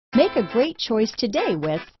Make a great choice today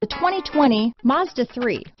with the 2020 Mazda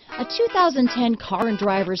 3. A 2010 Car and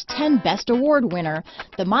Driver's 10 Best Award winner,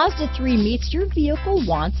 the Mazda 3 meets your vehicle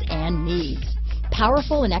wants and needs.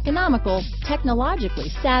 Powerful and economical, technologically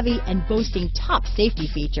savvy, and boasting top safety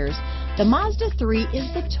features, the Mazda 3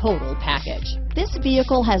 is the total package. This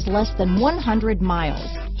vehicle has less than 100 miles.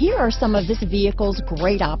 Here are some of this vehicle's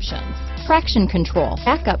great options: traction control,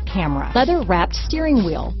 backup camera, leather-wrapped steering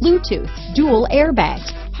wheel, Bluetooth, dual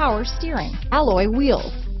airbags, power steering, alloy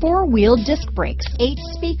wheels, four-wheel disc brakes, 8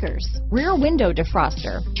 speakers, rear window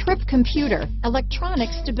defroster, trip computer, electronic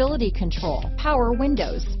stability control, power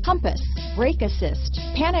windows, compass, brake assist,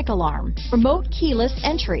 panic alarm, remote keyless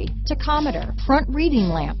entry, tachometer, front reading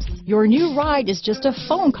lamps. Your new ride is just a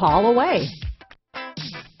phone call away.